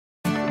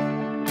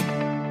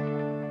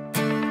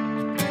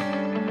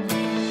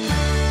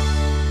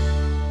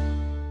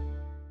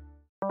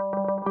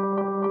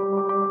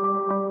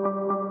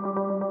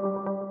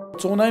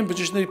ծողնային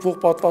բջիջների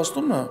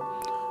փոխպատվաստումը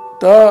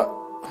դա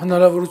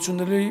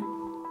հնարավորությունների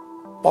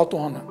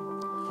պատուհան է։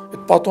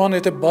 Այդ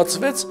պատուհանը եթե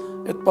բացվեց,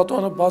 այդ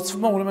պատուհանը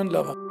բացվում է, ուրեմն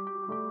լավ է։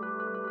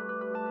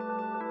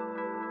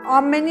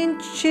 Ամեն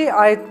ինչի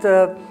այդ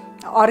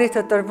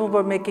առիթը տրվում,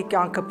 որ մեկի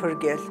կյանքը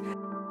փրկել։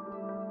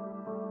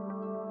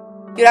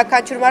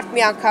 Յուրաքանչյուր մարդ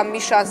մի անգամ մի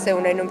շանս է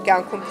ունենում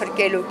կյանքում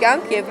փրկելու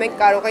կյանք եւ մենք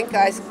կարող ենք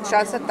այս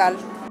շանսը տալ։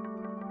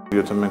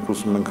 Եթե մենք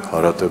ուզում ենք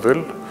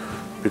հարատևել,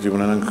 պիտի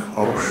ունենանք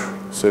առողջ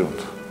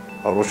սերունդ,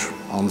 առողջ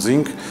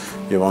անձինք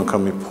եւ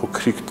անգամ մի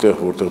փոքրիկ տեղ,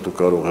 որտեղ դու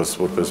կարող ես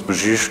որպես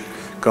բժիշկ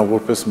կամ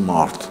որպես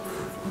մարդ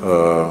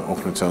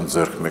օգնության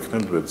ձեռք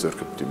մեկնել, դու այդ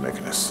ձեռքը պիտի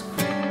մեկնես։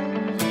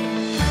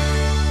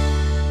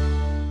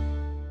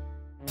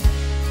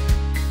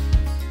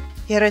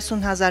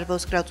 30,000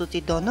 ոսկրածուծի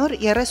դոնոր,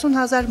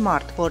 30,000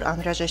 մարդ, որ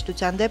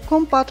անհրաժեշտության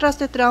դեպքում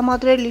պատրաստ է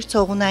տրամադրել իր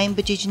ցողունային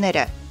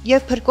բջիջները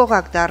եւ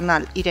փրկողակ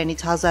դառնալ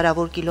իրենից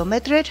հազարավոր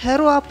կիլոմետրեր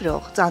հեռու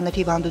ապրող, ծանր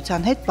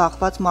հիվանդության հետ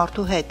բախված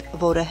մարդու հետ,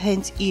 որը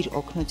հենց իր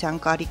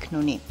օգնության կարիքն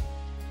ունի։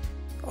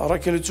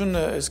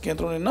 Առաքելությունը այս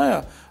կենտրոնին նա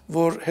է,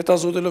 որ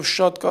հետազոտելով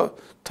շատ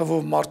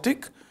թվով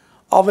մարդիկ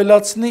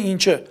ավելացնի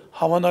ինչը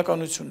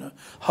հավանականությունը։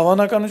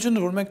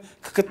 Հավանականությունը, որ մենք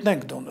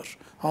կգտնենք դոնոր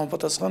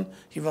համապատասխան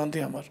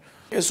հիվանդի համար։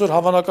 Այսօր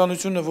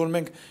հավանականությունը, որ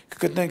մենք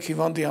կգտնենք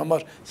հիվանդի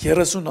համար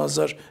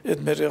 30,000 այդ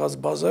մեր եղած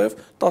բազայով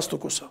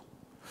 10% է։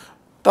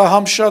 Դա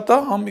համ շատ է,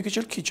 համ մի քիչ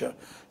էլ քիչ է։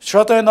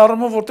 Շատ է այն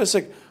առումով, որ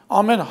տեսեք,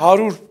 ամեն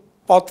 100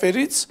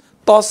 պատվերից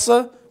 10-ը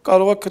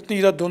կարող է գտնի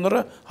իր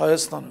դոնորը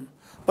Հայաստանում,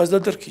 բայց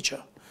դա դեռ քիչ է։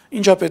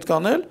 Ինչա պետք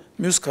անել,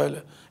 մյուս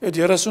քայլը։ Այդ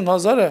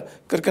 30,000-ը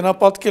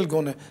կրկնապատկել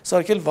գոնե,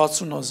 սարքել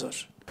 60,000։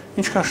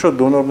 Ինչքան շատ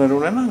դոնորներ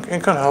ունենանք,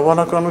 այնքան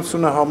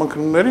հավանականությունը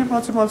համընկնումների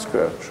մաթեմատիկա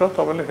է, շատ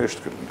ավելի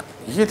հեշտ կլինի։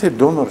 Եթե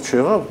դոնոր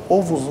չեղավ,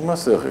 ով ուզում է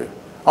սեղի։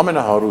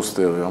 Ամենահարուստ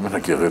տեղը,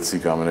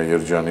 ամենագեղեցիկ,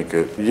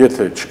 ամենաերջանիկը,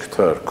 եթե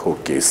չգտար քո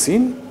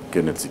կեսին,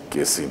 գենետիկ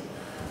կեսին,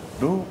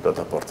 դու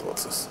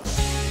դատապարտված ես։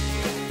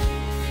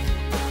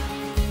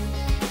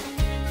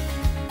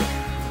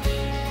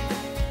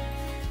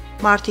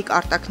 Մարդիկ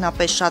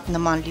արտաքնապես շատ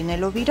նման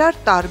լինելով իրար,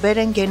 տարբեր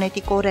են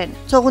գենետիկորեն։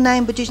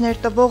 Ցողունային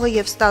բջիջներ տվողը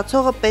եւ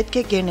ստացողը պետք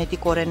է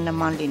գենետիկորեն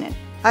նման լինեն։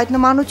 Այդ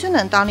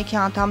նմանությունը ընտանիքի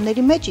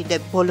անդամների մեջ ի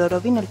դեպ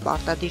բոլորովին էլ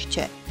պարտադիր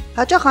չէ։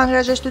 Հաճախ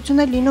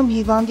անհրաժեշտություն է լինում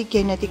հիվանդի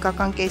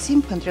գենետիկական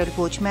կեսին փնտրել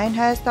ոչ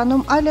միայն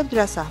Հայաստանում, այլև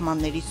դրա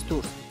սահմաններից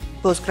դուրս։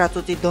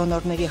 Ոսկրածուծի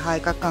դոնորների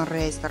հայկական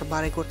ռեեստր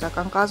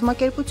բարեգործական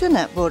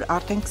կազմակերպությունը, որ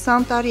արդեն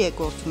 20 տարի է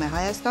գործում է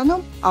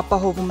Հայաստանում,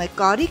 ապահովում է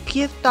կարիք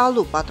եւ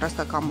տալու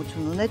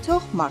պատրաստակամություն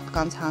ունեցող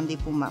մարդկանց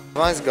հանդիպումը։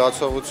 Այն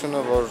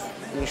զգացողությունը, որ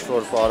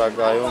ինչ-որ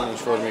պարագայում,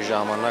 ինչ-որ մի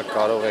ժամանակ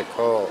կարող է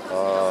քո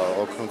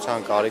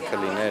օգնության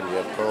կարիքը լինել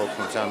եւ քո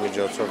օգնության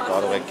միջոցով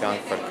կարող է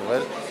կյանք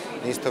փրկվել,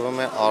 ինձ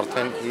թվում է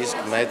արդեն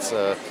իսկ մեծ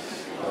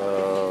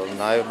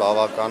նաև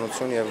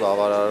բավականություն եւ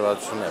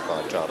բավարարություն է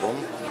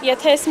պատճառում։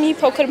 Եթե ես մի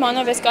փոքր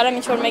բանով ես կարամ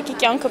ինչ-որ մեկի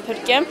կյանքը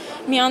փրկեմ,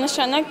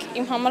 միանշանակ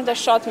իմ համար դա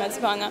շատ մեծ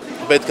բան է։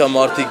 Պետք է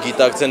մարդիկ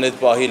գիտակցեն այդ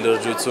պահի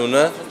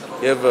լրջությունը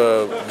եւ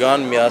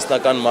գան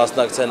միասնական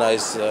մասնակցեն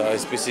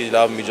այսպիսի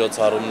լավ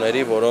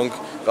միջոցառումների, որոնք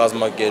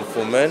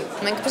կազմակերպվում են։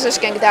 Մենք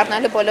բժիշկ ենք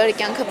դառնալու բոլորի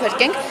կյանքը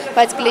փրկենք,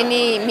 բայց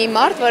կլինի մի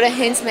մարդ, որը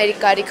հենց մեր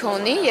կարիքը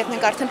ունի եւ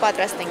մենք արդեն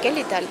պատրաստ ենք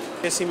էլի տալ։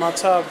 Ես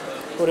իմացա,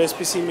 որ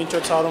այսպիսի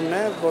միջոցառումն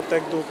է,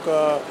 որտեղ դուք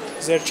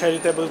ձեր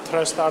charitable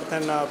trust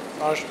արդեն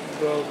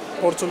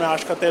փորձում է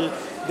աշխատել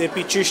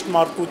դեպի ճիշտ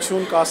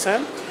մարդկություն,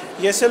 կասեմ։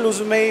 Ես էլ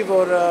ուզում էի,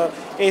 որ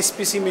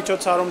այսպիսի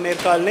միջոցառում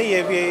ներկա լինի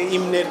եւ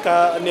իմ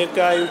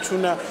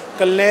ներկայությունը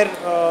կլներ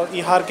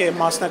իհարկե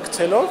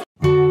մասնակցելով։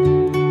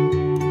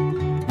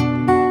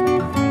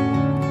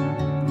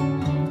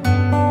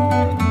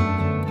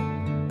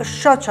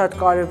 Շատ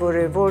կարևոր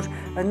է, որ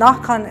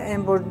նախքան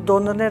այն, որ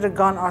դոնորները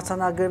գան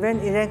արձանագրվեն,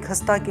 իրենք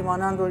հստակ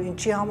իմանան, որ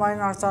ինչի համար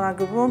են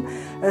արձանագրվում,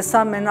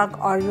 սա մենակ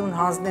արյուն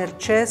հանձնել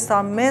չէ, սա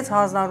մեծ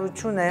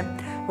հանձնարարություն է,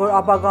 որ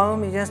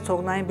ապագայում իրենց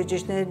ցողունային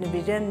բջիջները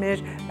նվիրեն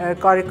մեր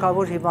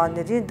կարիքավոր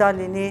հիվանդներին, դա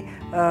լինի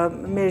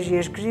մեր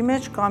երկրի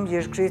մեջ կամ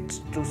երկրից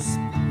դուրս։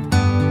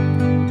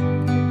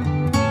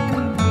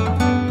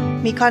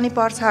 Մի քանի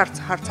պարզ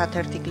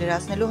հարցաթերթիկ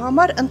լրացնելու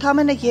համար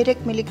ընդամենը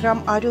 3 միլիգրամ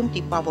արյուն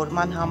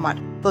տիպավորման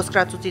համար։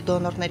 Ոսկրածուծի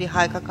դոնորների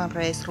հայկական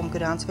ռեեստրում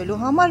գրանցվելու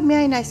համար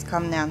միայն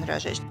այսքանն է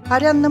անհրաժեշտ։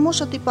 Հարյան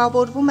նմուշը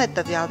տիպավորվում է,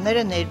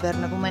 տվյալները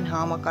ներբեռնվում են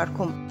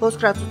համակարգում։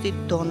 Ոսկրածուծի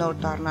դոնոր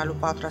դառնալու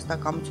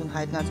պատրաստակամություն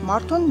հայտնած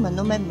մարդուն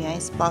մնում է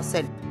միայն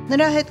սպասել։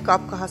 Նրա հետ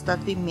կապ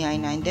կհաստատվի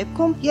միայն այն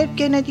դեպքում, երբ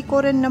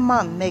գենետիկորեն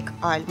նման մեկ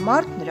այլ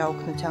մարդ նրա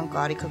օգնության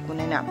կարիքը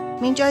կունենա։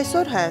 Մինչ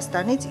այսօր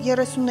Հայաստանից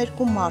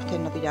 32 մարդ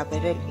է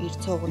նվիրաբերել իր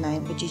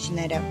ցողունային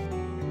բջիջները։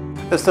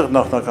 Այստեղ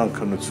նախնական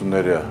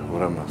քննությունները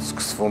ուրեմն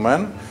սկսվում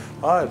են,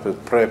 այդ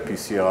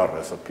pre-PCR,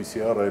 այսա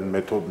PCR-ը այն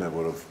մեթոդն է,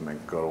 որով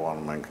մենք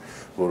կարողանում ենք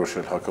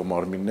որոշել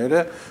հակամարմինները,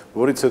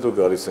 որից հետո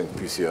գալիս ենք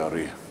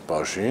PCR-ի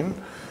բաժին։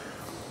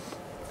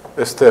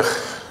 Այստեղ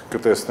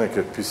կտեսնեք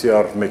այդ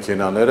PCR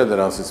մեքենաները,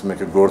 դրանցից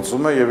մեկը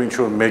գործում է եւ ինչ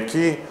որ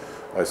մեկի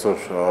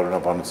այսօր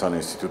Արյունաբանության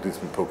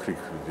ինստիտուտից մի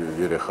փոքրիկ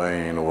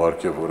երեխային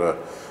ուղարկե, որը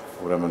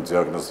ուրեմն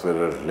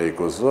դիագնոզվել էր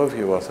լեյկոզով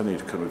եւ արդեն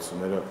իր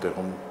քննությունները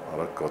տեղում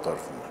արագ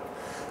կատարվում են։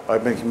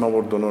 Այդ մենք հիմա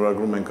որ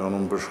դոնորագրում ենք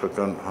անում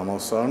բժշկական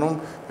համալսարանում,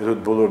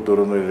 այդ բոլոր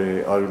դոնորների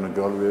արյունը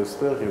գալու է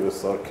այստեղ եւ այս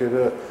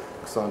սարքերը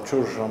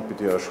 24 ժամ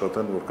պիտի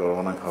աշխատեն, որ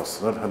կարողանանք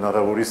հասնել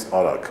հնարավորից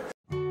արագ։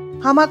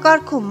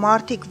 Համակարգում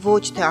մարդիկ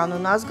ոչ թե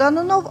անուն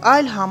ազգանունով,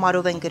 այլ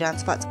համարով են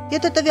գրանցված։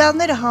 Եթե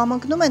տվյալները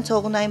համընկնում են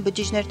ցողունային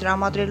բջիջներ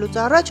տրամադրելուց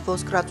առաջ,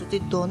 ոսկրածուծի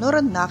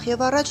դոնորը նախ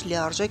եւ առաջ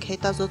լիարժեք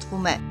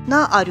հետազոտվում է։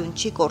 Նա արյուն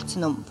չի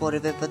կորցնում,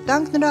 որևէ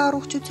վտանգ նրա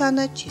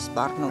առողջությանը չի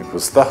սպառնում։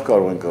 Վստահ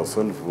կարող ենք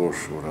ասել,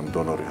 որ ուրեմն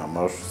դոնորի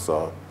համար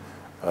սա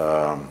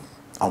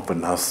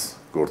անվնաս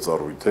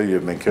գործառույթ է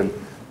եւ մենք էլ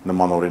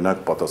նմանօրինակ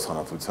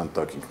պատասխանատվության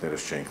տակ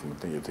ինքներս չենք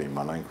մտնի, եթե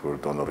իմանանք,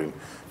 որ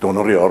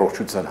դոնորի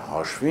առողջության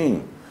հաշվին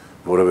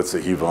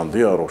որովհետեւ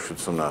հիվանդի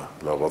առողջությունը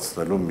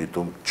լավացնելու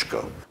միտում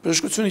չկա։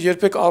 Բժշկությունը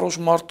երբեք առողջ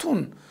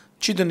մարդուն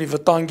չի դնի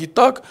վտանգի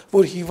տակ,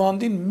 որ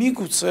հիվանդին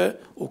միգուցե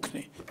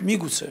օգնի,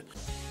 միգուցե։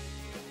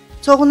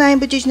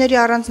 Ցողունային բջիջների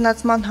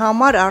առանձնացման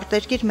համար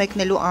արտերկիր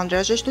մեկնելու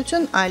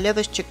անհրաժեշտություն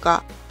այլևս չկա։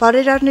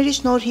 Բարերարների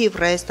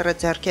շնորհիվ ռեեստրը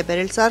ձեռք է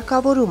բերել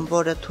սարքավորում,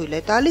 որը թույլ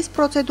է տալիս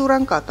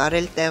պրոցեդուրան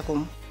կատարել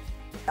տեղում։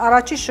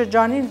 Առաջի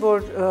շրջանին,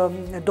 որ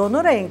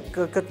դոնոր էինք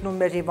գտնում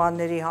մեր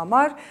հիվանդների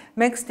համար,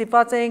 մենք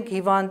ստիպված էինք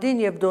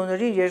հիվանդին եւ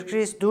դոնորին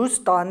երկրից դուրս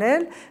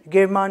տանել,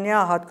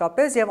 Գերմանիա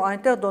հատկապես, եւ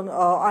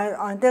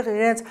այնտեղ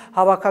իրենց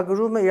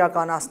հավաքագրումը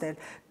իրականացնել։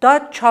 Դա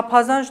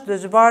չափազանց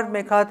դժվար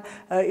մեկ հատ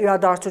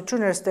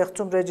իրադարձություն էր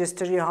ստեղծում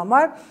ռեեստրի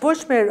համար։ Ոչ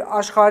մեր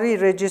աշխարհի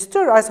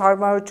ռեեստր այս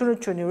հարմարությունը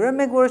չունի, ուրեմն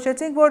մենք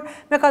որոշեցինք, որ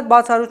մեկ հատ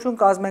բացառություն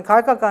կազմենք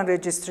հայկական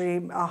ռեեստրի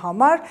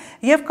համար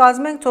եւ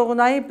կազմենք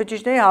ցողունային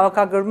բջիջների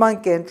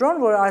հավաքագրման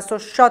կենտրոն, որ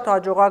այսօր շատ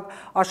հաջողակ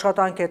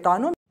աշխատանք է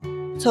տանում։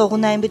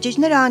 Ցողունային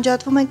բջիջները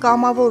անջատվում են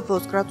կամավոր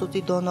ոսկրածուծի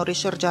դոնորի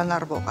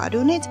շրջանառվող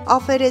արյունից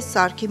աֆերեզ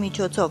սարքի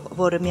միջոցով,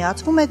 որը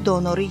միացվում է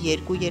դոնորի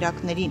երկու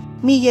երակներին։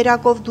 Մի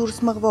երակով դուրս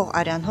մղվող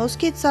արյան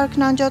հոսքից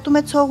սարքն անջատում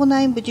է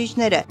ցողունային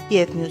բջիջները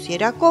եւ մյուս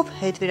երակով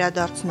հետ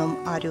վերադարձնում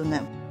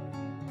արյունը։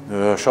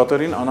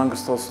 Շատերին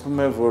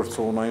անհանգստացնում է, որ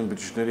ցողունային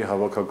բջիջների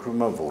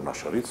հավաքագրումը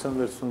ողնաշարից են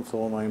վերցնում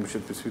ցողունային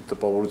բջիջների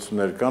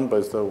տպավորություններ կան,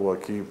 բայց դա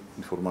ուղղակի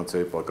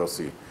ինֆորմացիայի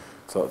պակասի,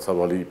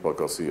 ցավալի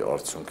պակասի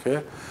արդյունք է։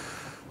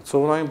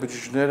 Ցողունային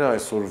բջիջները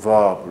այսօրվա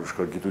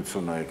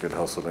բժշկագիտությունը եկել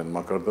հասել են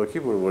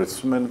մակարդակի, որ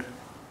որեցվում են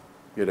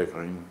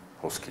երակային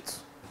հոսքից։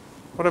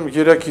 Ուրեմն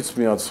երակից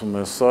միացում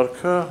է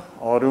սարքը,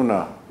 արյունը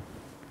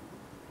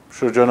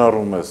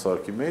շրջանառվում է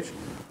սարքի մեջ,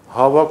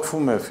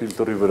 հավաքվում է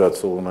ֆիլտրի վրա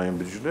ցողունային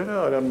բջիջները,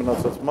 արյան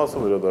մնացած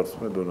մասը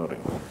վերադարձվում է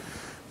դոնորին։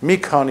 Մի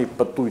քանի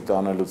պտույտ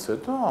անելուց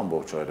հետո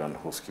ամբողջ արյան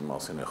հոսքի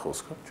մասին է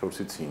խոսքը,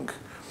 4-ից 5։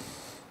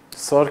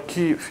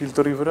 Սարքի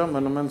ֆիլտրի վրա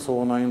մնում են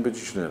ցողունային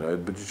բջիջները,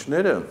 այդ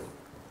բջիջները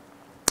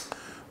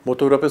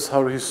մոտավորապես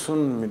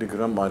 150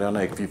 միլիգրամ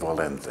արյանը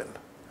էկվիվալենտ են։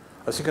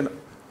 Այսինքն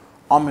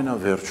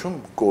ամենավերջում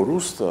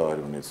կորուստը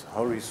արյունից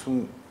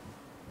 150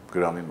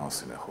 գրամի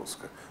մասին է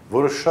խոսքը,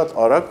 որը շատ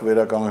արագ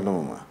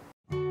վերականգնվում է։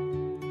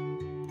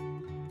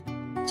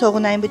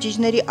 Ցողունային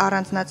բջիջների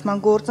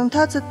առանձնացման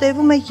գործընթացը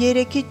տևում է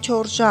 3-ից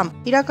 4 ժամ,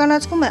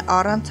 իրականացվում է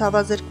առանց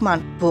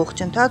ցավազրկման։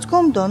 Ողջ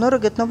ընթացքում դոնորը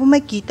գտնվում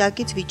է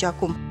գիտակից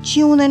վիճակում,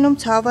 չի ունենում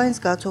ցավային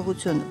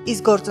զգացողություն։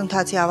 Իսկ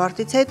գործընթացի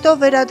ավարտից հետո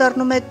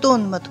վերադառնում է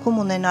տուն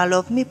մտքում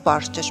ունենալով մի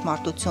պարզ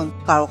ճշմարտություն,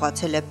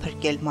 կարողացել է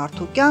փրկել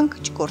մարդու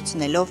կյանք,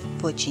 չկորցնելով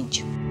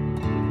ոչինչ։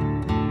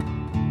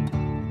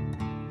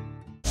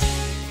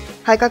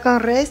 Հայկական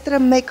ռեեստրը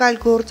մեկ այլ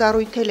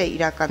գործառույթ է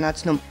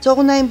իրականացնում։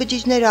 Ցողունային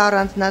բջիջները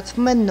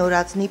առանձնացվում են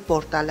նորածնի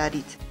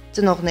պորտալարից։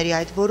 Ծնողների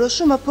այդ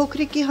որոշումը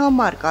փոքրիկի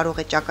համար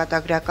կարող է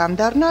ճակատագրական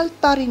դառնալ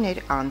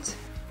տարիներ անց։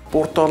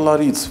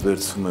 Պորտալարից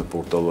վերցվում է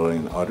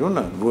պորտալարային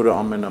արյունը, որը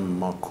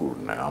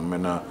ամենամաքուրն է,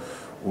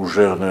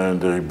 ամենաուժեղն է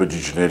այնտեղի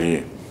բջիջների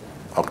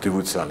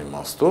ակտիվության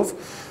իմաստով,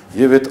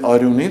 եւ այդ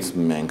արյունից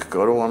մենք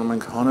կարողանում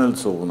ենք հանել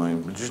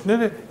ցողունային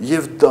բջիջները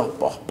եւ դա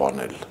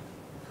պահպանել։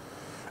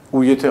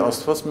 Ու եթե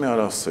Աստված մի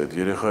արասետ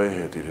երեխայի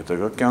հետ իր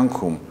հետագա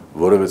կյանքում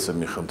որևէ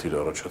մի խնդիր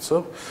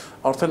առաջացավ,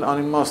 արդեն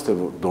անիմաստ է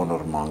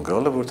դոնոր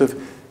մանգալը, որտեղ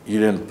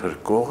իրեն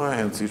փրկողը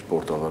հենց իր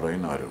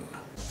պորտալարային արյունն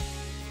է։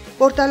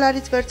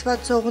 Պորտալարից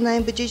վերցված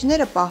ցողունային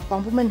բջիջները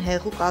պահպանվում են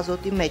հեղուկ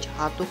ազոտի մեջ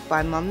հատուկ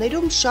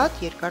պայմաններում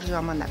շատ երկար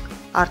ժամանակ։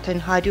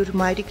 Արդեն 100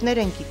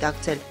 մայրիկներ են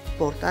գիտակցել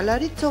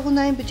պորտալարից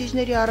ցողունային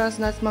բջիջների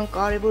առանձնացման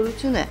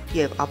կարևորությունը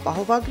եւ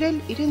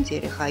ապահովագրել իրենց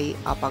երեխայի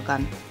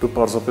ապագան։ Դու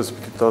պարզապես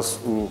պիտի տաս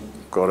ու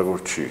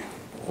կարևոր չի,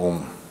 ում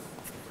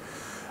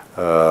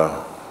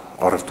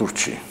առևտուր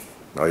չի,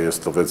 այս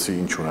տվեցի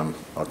ինչ ունեմ,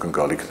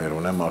 ակնկալիքներ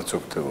ունեմ,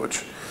 արդյոք թե ոչ,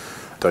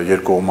 դա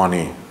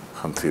երկկողմանի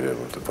խնդիր է,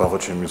 որտեղ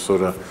վաղը չի մյուս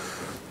օրը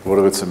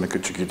որովհետեւ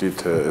մեկը չգիտի,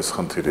 թե այս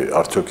խնդիրը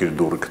արդյոք իր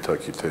դուրը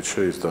կթակի, թե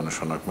չէ, իսկ դա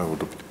նշանակում է,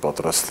 որ դու պիտի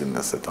պատրաստ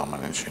լինես այդ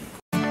ամեն ինչին։